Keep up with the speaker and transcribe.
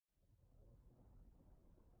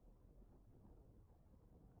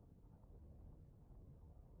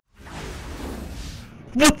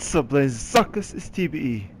What's up, ladies and suckers? It's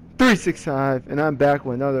TBE 365, and I'm back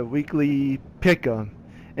with another weekly pick'em.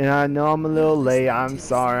 And I know I'm a little late. I'm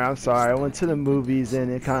sorry. I went to the movies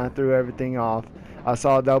and it kind of threw everything off. I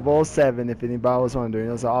saw 007, if anybody was wondering.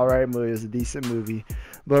 It was an alright movie. It was a decent movie.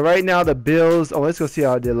 But right now, the Bills. Oh, let's go see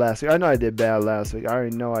how I did last week. I know I did bad last week. I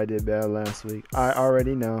already know I did bad last week. I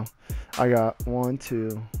already know. I got 1,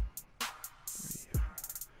 2.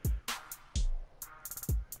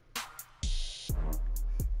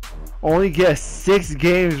 Only guessed 6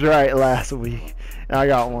 games right last week, and I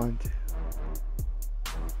got 1, 2,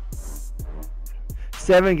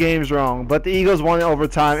 7 games wrong. But the Eagles won in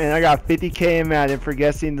overtime, and I got 50K in Madden for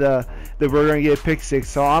guessing that we're gonna get pick 6.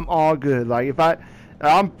 So I'm all good. Like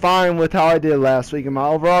I'm fine with how I did last week, and my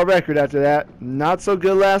overall record after that, not so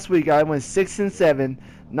good last week. I went 6-7,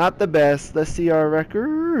 not the best. Let's see our record.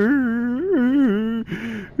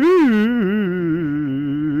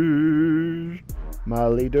 My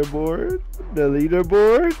leaderboard,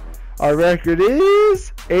 our record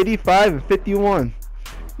is 85-51.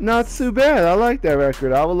 Not too bad. I like that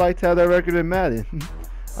record. I would like to have that record in Madden.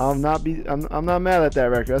 I'm not mad at that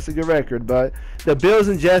record. That's a good record. But the Bills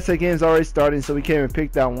and Jets game is already starting, so we can't even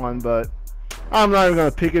pick that one. But I'm not even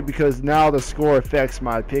gonna pick it because now the score affects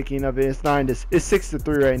my picking of it. It's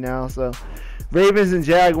 6-3 right now. So Ravens and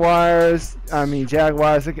Jaguars.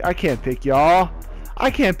 Jaguars. I can't pick y'all. I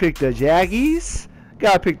can't pick the Jaggies.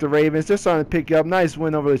 Gotta pick the Ravens. They're starting to pick up. Nice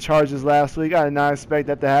win over the Chargers last week. I did not expect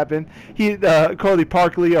that to happen. Cody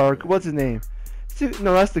Parkley, or what's his name?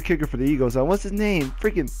 No, that's the kicker for the Eagles. What's his name?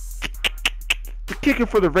 Freaking the kicker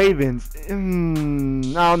for the Ravens. I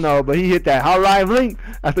don't know, but he hit that hot live link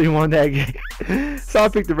after he won that game. So I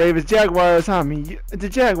picked the Ravens. Jaguars. The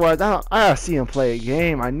Jaguars. I gotta see him play a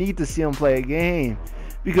game. I need to see him play a game.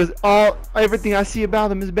 Because everything I see about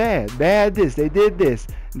them is bad. They did this.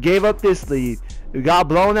 Gave up this lead. We got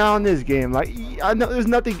blown out in this game. Like, I know there's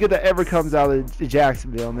nothing good that ever comes out of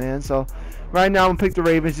Jacksonville, man. So right now I'm gonna pick the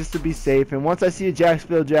Ravens just to be safe. And once I see a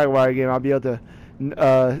Jacksonville Jaguar game, I'll be able to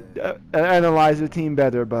analyze the team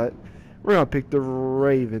better. But we're gonna pick the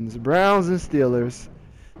Ravens. Browns and Steelers.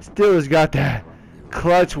 Steelers got that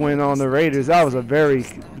clutch win on the Raiders. That was a very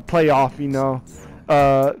playoff,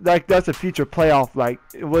 that's a future playoff, like,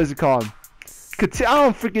 what is it called? I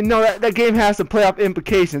don't freaking know. That game has some playoff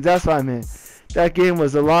implications. That's what I meant. That game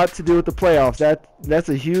was a lot to do with the playoffs. That's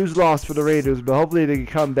a huge loss for the Raiders, but hopefully they can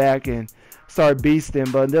come back and start beasting.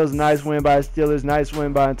 But there was a nice win by the Steelers, nice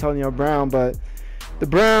win by Antonio Brown. But the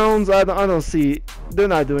Browns, I don't see, they're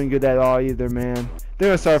not doing good at all either, man. They're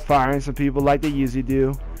going to start firing some people like they usually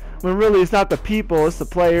do. When really it's not the people, it's the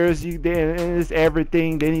players. And it's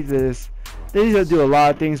everything. They need to do a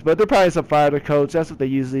lot of things, but they're probably going to fire the coach. That's what they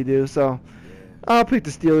usually do. So I'll pick the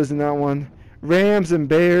Steelers in that one. Rams and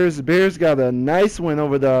Bears. The Bears got a nice win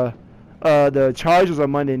over the Chargers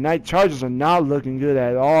on Monday night. Chargers are not looking good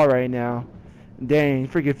at all right now. Dang,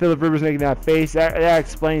 freaking Phillip Rivers making that face. That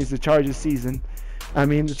explains the Chargers season.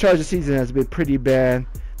 The Chargers season has been pretty bad.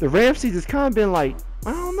 The Rams season's kind of been like,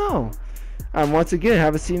 I don't know. Once again,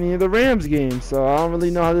 haven't seen any of the Rams games, so I don't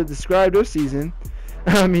really know how to describe their season.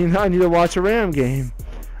 I need to watch a Ram game.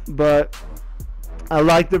 But I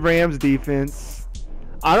like the Rams defense.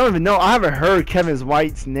 I don't even know. I haven't heard Kevin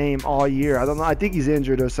White's name all year. I don't know. I think he's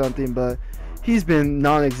injured or something, but he's been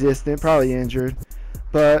non-existent, probably injured.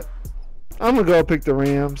 But I'm going to go pick the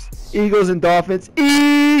Rams. Eagles and Dolphins.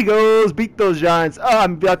 Eagles beat those Giants.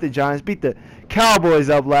 Not the Giants. Beat the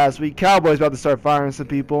Cowboys up last week. Cowboys about to start firing some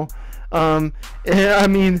people. I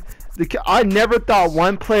never thought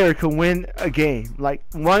one player could win a game. Like,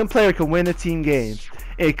 one player could win a team game.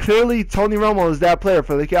 And clearly, Tony Romo is that player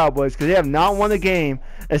for the Cowboys because they have not won a game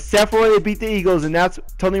except for when they beat the Eagles. And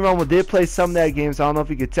Tony Romo did play some of that game, so I don't know if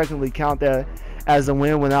you could technically count that as a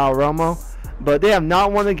win without Romo. But they have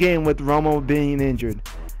not won a game with Romo being injured.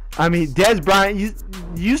 Dez Bryant,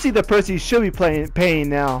 you see the person he should be paying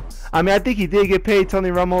now. I think he did get paid,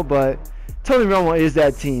 Tony Romo, but Tony Romo is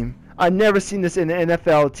that team. I've never seen this in the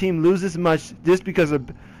NFL. A team lose this much just because a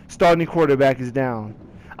starting quarterback is down.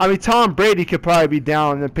 Tom Brady could probably be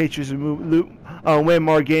down and the Patriots win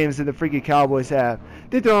more games than the freaking Cowboys have.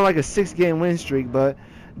 They're on like a 6-game win streak, but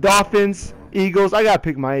Dolphins, Eagles, I got to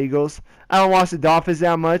pick my Eagles. I don't watch the Dolphins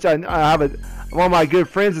that much. I have one of my good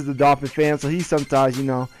friends is a Dolphin fan, so he sometimes,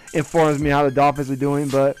 informs me how the Dolphins are doing,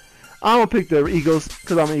 but I'm going to pick the Eagles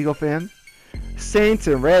because I'm an Eagle fan. Saints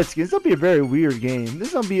and Redskins. This will be a very weird game.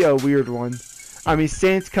 This will be a weird one.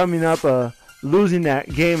 Saints coming up, losing that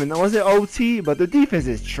game, and was it OT? But the defense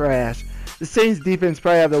is trash. The Saints defense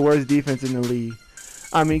probably have the worst defense in the league.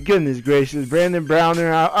 I mean, goodness gracious, Brandon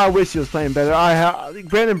Browner. I wish he was playing better.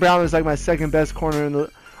 Brandon Browner is like my second best corner in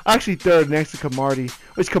the, actually third next to Camardi.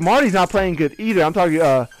 Which Camardi's not playing good either. I'm talking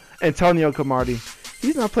Antonio Camardi.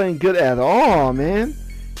 He's not playing good at all, man.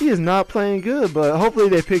 He is not playing good, but hopefully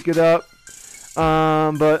they pick it up.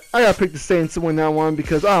 But I gotta pick the Saints to win that one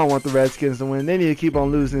because I don't want the Redskins to win. They need to keep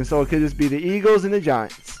on losing, so it could just be the Eagles and the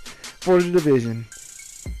Giants for the division.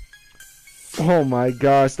 Oh my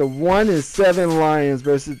gosh, the 1-7 Lions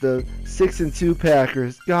versus the 6-2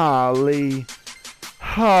 Packers. Golly.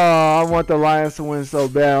 Oh, I want the Lions to win so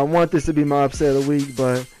bad. I want this to be my upset of the week,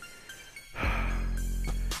 but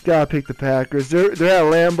gotta pick the Packers. They're at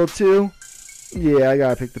Lambeau too. Yeah, I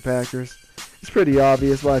gotta pick the Packers. It's pretty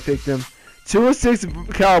obvious why I picked them.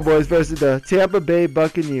 2-6 Cowboys versus the Tampa Bay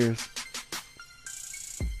Buccaneers.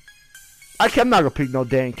 I'm not gonna pick no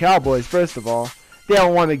dang Cowboys. First of all, they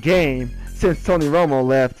haven't won a game since Tony Romo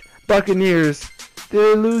left. Buccaneers,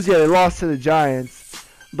 they lose. Yeah, they lost to the Giants.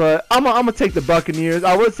 But I'm gonna take the Buccaneers.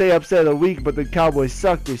 I would say upset of the week, but the Cowboys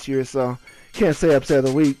suck this year, so can't say upset of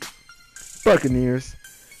the week. Buccaneers.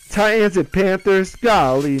 Titans and Panthers.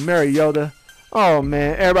 Golly, Mariota. Oh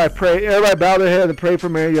man, everybody bow their head and pray for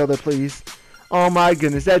Mariota, please. Oh my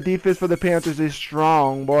goodness, that defense for the Panthers is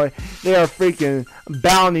strong, boy. They are freaking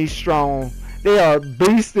bounty strong. They are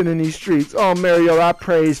beasting in these streets. Oh, Mariota, I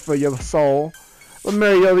praise for your soul. But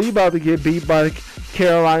Mariota, you about to get beat by the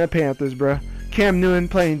Carolina Panthers, bruh. Cam Newton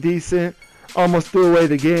playing decent. Almost threw away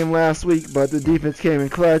the game last week, but the defense came in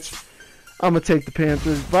clutch. I'm going to take the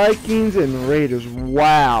Panthers. Vikings and Raiders.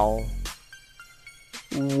 Wow.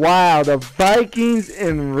 Wow, the Vikings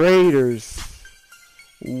and Raiders.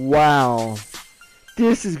 Wow.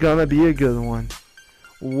 This is going to be a good one.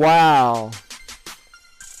 Wow.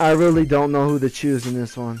 I really don't know who to choose in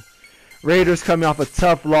this one. Raiders coming off a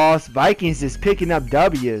tough loss. Vikings just picking up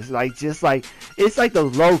W's. It's like the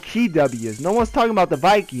low-key W's. No one's talking about the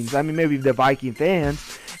Vikings. I mean, maybe the Viking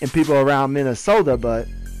fans and people around Minnesota, but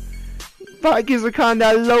Vikings are kind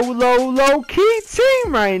of that low-key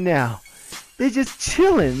team right now. They're just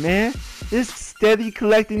chilling, man. Just steady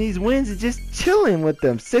collecting these wins and just chilling with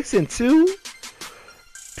them. 6-2.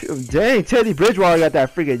 Dang, Teddy Bridgewater got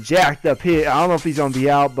that freaking jacked up hit. I don't know if he's going to be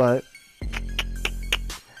out, but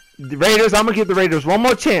the Raiders, I'm going to give the Raiders one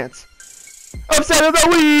more chance. Upset of the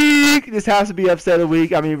week! This has to be upset of the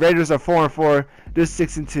week. I mean, Raiders are 4-4. They're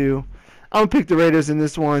 6-2. I'm going to pick the Raiders in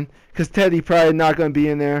this one because Teddy probably not going to be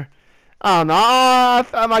in there. I don't know.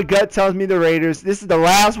 My gut tells me the Raiders. This is the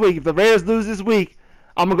last week. If the Raiders lose this week,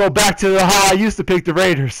 I'm going to go back to how I used to pick the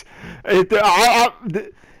Raiders. I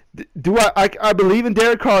believe in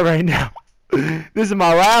Derek Carr right now. This is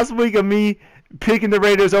my last week of me picking the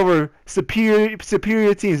Raiders over superior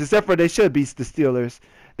teams, except for they should beat the Steelers.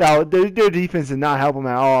 Now, their defense did not help them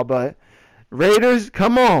at all, but Raiders,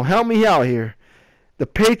 come on, help me out here. The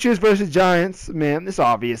Patriots versus Giants, man, it's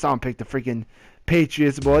obvious. I don't pick the freaking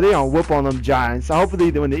Patriots, boy. They don't whoop on them Giants. So hopefully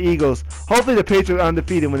the Patriots are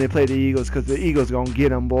undefeated when they play the Eagles, because the Eagles going to get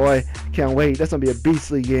them, boy. Can't wait. That's going to be a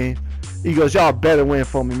beastly game. Eagles, y'all better win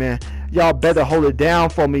for me, man. Y'all better hold it down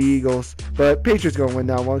for me, Eagles. But Patriots going to win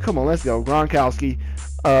that one. Come on, let's go. Gronkowski,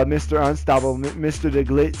 Mr. Unstoppable, Mr. The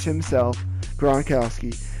Glitch himself,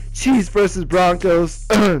 Gronkowski. Chiefs versus Broncos.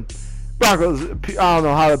 Broncos, I don't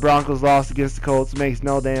know how the Broncos lost against the Colts. Makes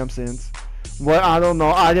no damn sense. What? I don't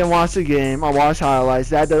know. I didn't watch the game. I watched highlights.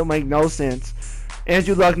 That doesn't make no sense.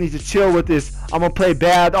 Andrew Luck needs to chill with this. I'm going to play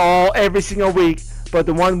bad every single week. But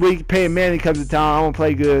the 1 week Peyton Manning comes to town, I'm going to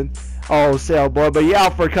play good. Oh, sell, boy. But he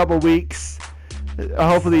out for a couple weeks.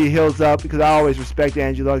 Hopefully he heals up because I always respect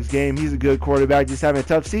Andrew Luck's game. He's a good quarterback, just having a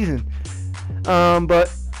tough season.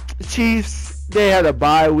 But the Chiefs, they had a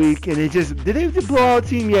bye week, and did they blow out a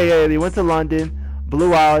team? Yeah. They went to London,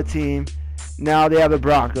 blew out a team. Now they have the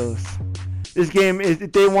Broncos. This game is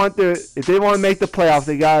if they want to make the playoffs,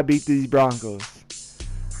 they gotta beat these Broncos.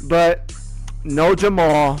 But no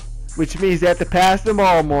Jamal, which means they have to pass the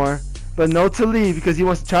ball more. But no Talib because he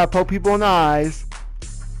wants to try to poke people in the eyes.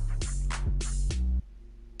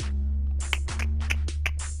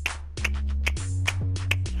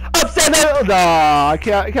 Upset! I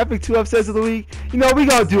can't pick 2 upsets of the week. You know, we're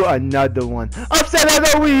going to do another one. Upset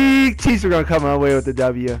of the week! Chiefs are going to come away with the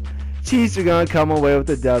W. Chiefs are going to come away with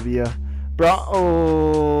the W.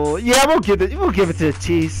 Yeah, we'll give it to the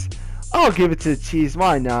Chiefs. I'll give it to the Chiefs.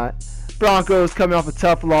 Why not? Broncos coming off a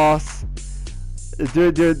tough loss.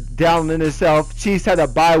 They're down in themselves. Chiefs had a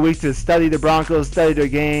bye week to study the Broncos, study their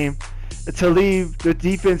game. Talib, their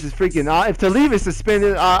defense is freaking out. If Talib is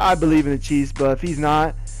suspended, I believe in the Chiefs. But if he's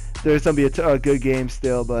not, there's going to be a good game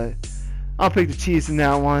still. But I'll pick the Chiefs in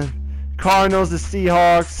that one. Cardinals, the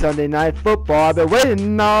Seahawks, Sunday Night Football. I've been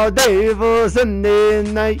waiting all day for Sunday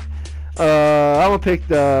night. I'm gonna pick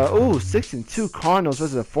the 6-2 Cardinals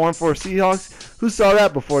versus the 4-4 Seahawks. Who saw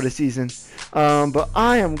that before the season? But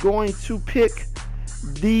I am going to pick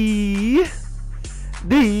the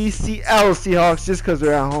Seattle Seahawks just because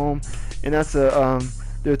they're at home, and that's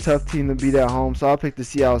they're a tough team to beat at home. So I'll pick the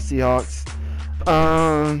Seattle Seahawks.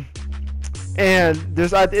 And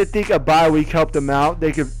I think a bye week helped them out.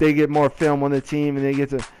 They get more film on the team, and they get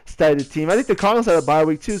to study the team. I think the Cardinals had a bye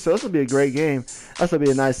week too, so this will be a great game. This will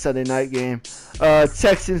be a nice Sunday night game.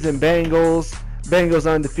 Texans and Bengals.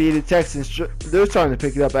 Bengals undefeated. Texans, they're starting to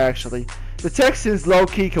pick it up actually. The Texans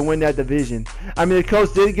low-key can win that division. I mean, the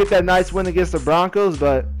coach did get that nice win against the Broncos,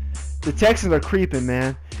 but the Texans are creeping,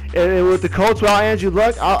 man. And with the Colts without Andrew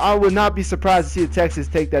Luck, I would not be surprised to see the Texans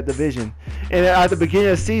take that division. And at the beginning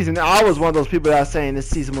of the season, I was one of those people that was saying this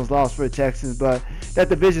season was lost for the Texans, but that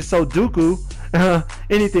division is so dooku,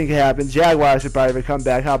 anything can happen. Jaguars should probably come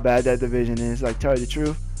back. How bad that division is, like, tell you the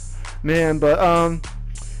truth, man. But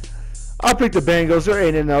I'll pick the Bengals.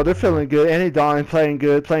 They're 8-0. They're feeling good. Andy Dalton playing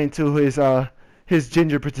good, playing to his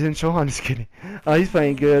ginger potential. I'm just kidding. He's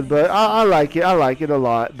playing good, but I like it. I like it a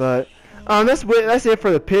lot. But that's it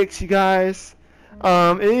for the picks, you guys.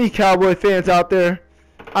 Any Cowboy fans out there?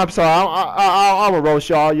 I'm sorry. I'm a roast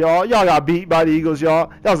y'all. Y'all got beat by the Eagles,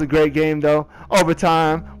 y'all. That was a great game, though.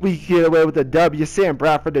 Overtime, we get away with a W. Sam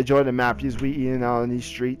Bradford to Jordan Matthews. We eating out on these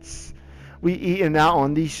streets. We eating out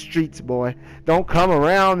on these streets, boy. Don't come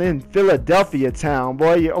around in Philadelphia town,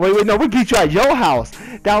 boy. Wait, no, we beat you at your house.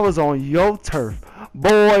 That was on your turf.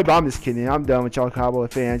 Boy, but I'm just kidding. I'm done with y'all Cowboy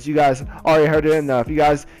fans. You guys already heard it enough. You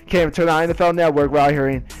guys can't turn on NFL Network without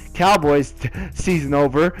hearing Cowboys season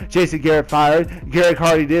over. Jason Garrett fired. Greg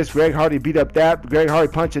Hardy this. Greg Hardy beat up that. Greg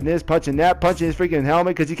Hardy punching this, punching that, punching his freaking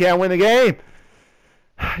helmet because he can't win the game.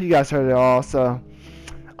 You guys heard it all, so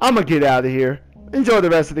I'm going to get out of here. Enjoy the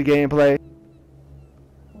rest of the gameplay.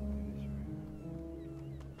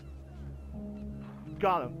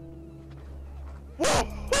 Got him.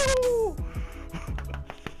 Whoa!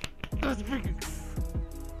 That's freaking.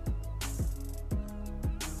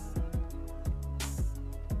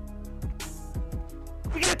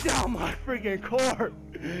 Get down my freaking court!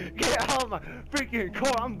 Get out my freaking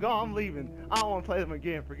court! I'm gone. I'm leaving. I don't want to play them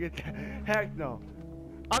again. Forget that. Heck no.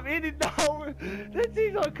 I'm in it now. This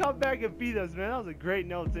team's gonna come back and beat us, man. That was a great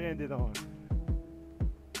note to end it on.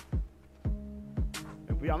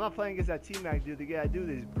 I'm not playing against that T-Mac dude. The guy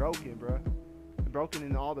dude is broken, bro. Broken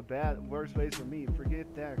in all the bad worst ways for me. Forget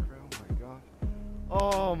that, bro. Oh my gosh.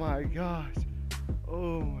 Oh my gosh.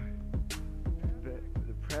 Oh my.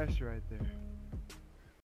 The pressure right there.